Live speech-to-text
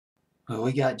Well,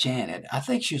 we got Janet. I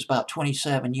think she was about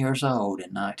 27 years old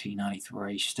in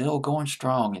 1993. Still going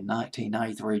strong in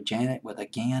 1993. Janet with,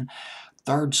 again,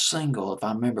 third single, if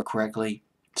I remember correctly,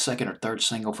 second or third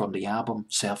single from the album,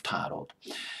 self-titled.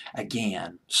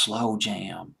 Again, slow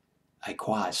jam, a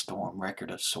quiet storm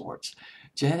record of sorts.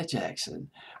 Janet Jackson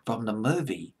from the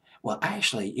movie. Well,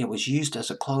 actually, it was used as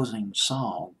a closing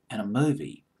song in a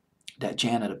movie that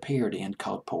Janet appeared in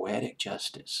called Poetic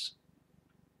Justice.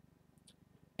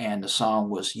 And the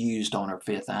song was used on her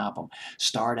fifth album.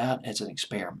 Started out as an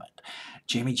experiment.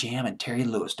 Jimmy Jam and Terry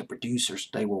Lewis, the producers,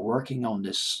 they were working on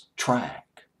this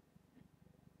track,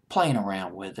 playing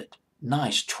around with it.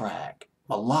 Nice track,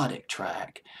 melodic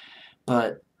track,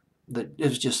 but it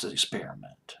was just an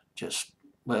experiment. Just,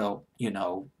 well,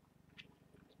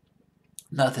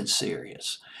 nothing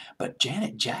serious. But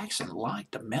Janet Jackson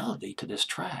liked the melody to this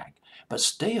track, but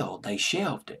still they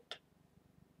shelved it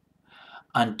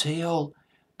until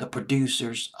the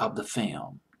producers of the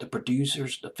film, the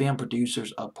film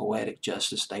producers of Poetic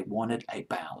Justice, they wanted a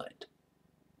ballad.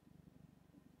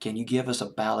 Can you give us a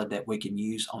ballad that we can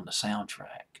use on the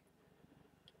soundtrack?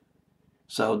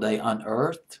 So they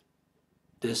unearthed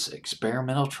this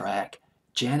experimental track.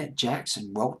 Janet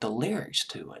Jackson wrote the lyrics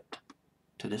to it,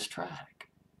 to this track.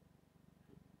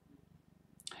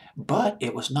 But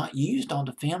it was not used on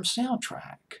the film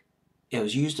soundtrack. It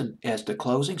was used as the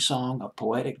closing song of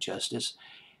Poetic Justice,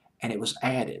 and it was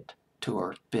added to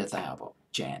her fifth album,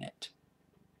 Janet.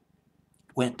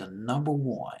 Went to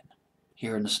 #1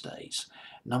 here in the States,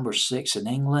 #6 in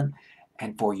England,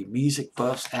 and for you music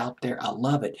buffs out there, I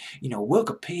love it.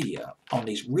 Wikipedia, on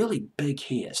these really big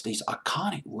hits, these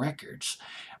iconic records,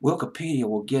 Wikipedia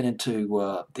will get into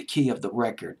the key of the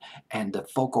record and the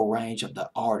focal range of the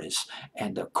artist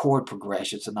and the chord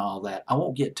progressions and all that. I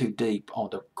won't get too deep on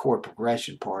the chord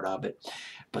progression part of it,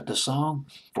 but the song,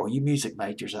 for you music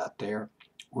majors out there,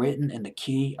 written in the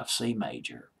key of C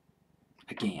major.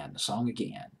 Again, the song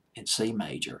again, in C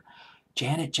major.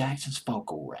 Janet Jackson's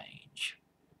vocal range,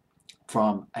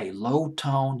 from a low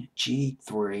tone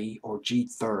G3 or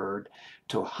G3rd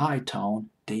to a high tone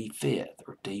D5th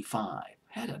or D5.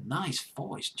 Had a nice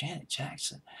voice, Janet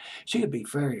Jackson. She could be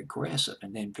very aggressive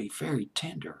and then be very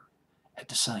tender at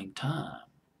the same time.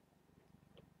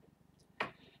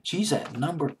 She's at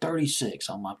number 36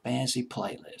 on my fancy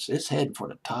playlist. It's heading for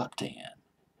the top 10.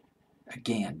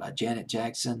 Again, by Janet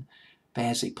Jackson,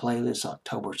 fancy playlist,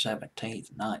 October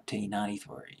 17th,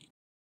 1993.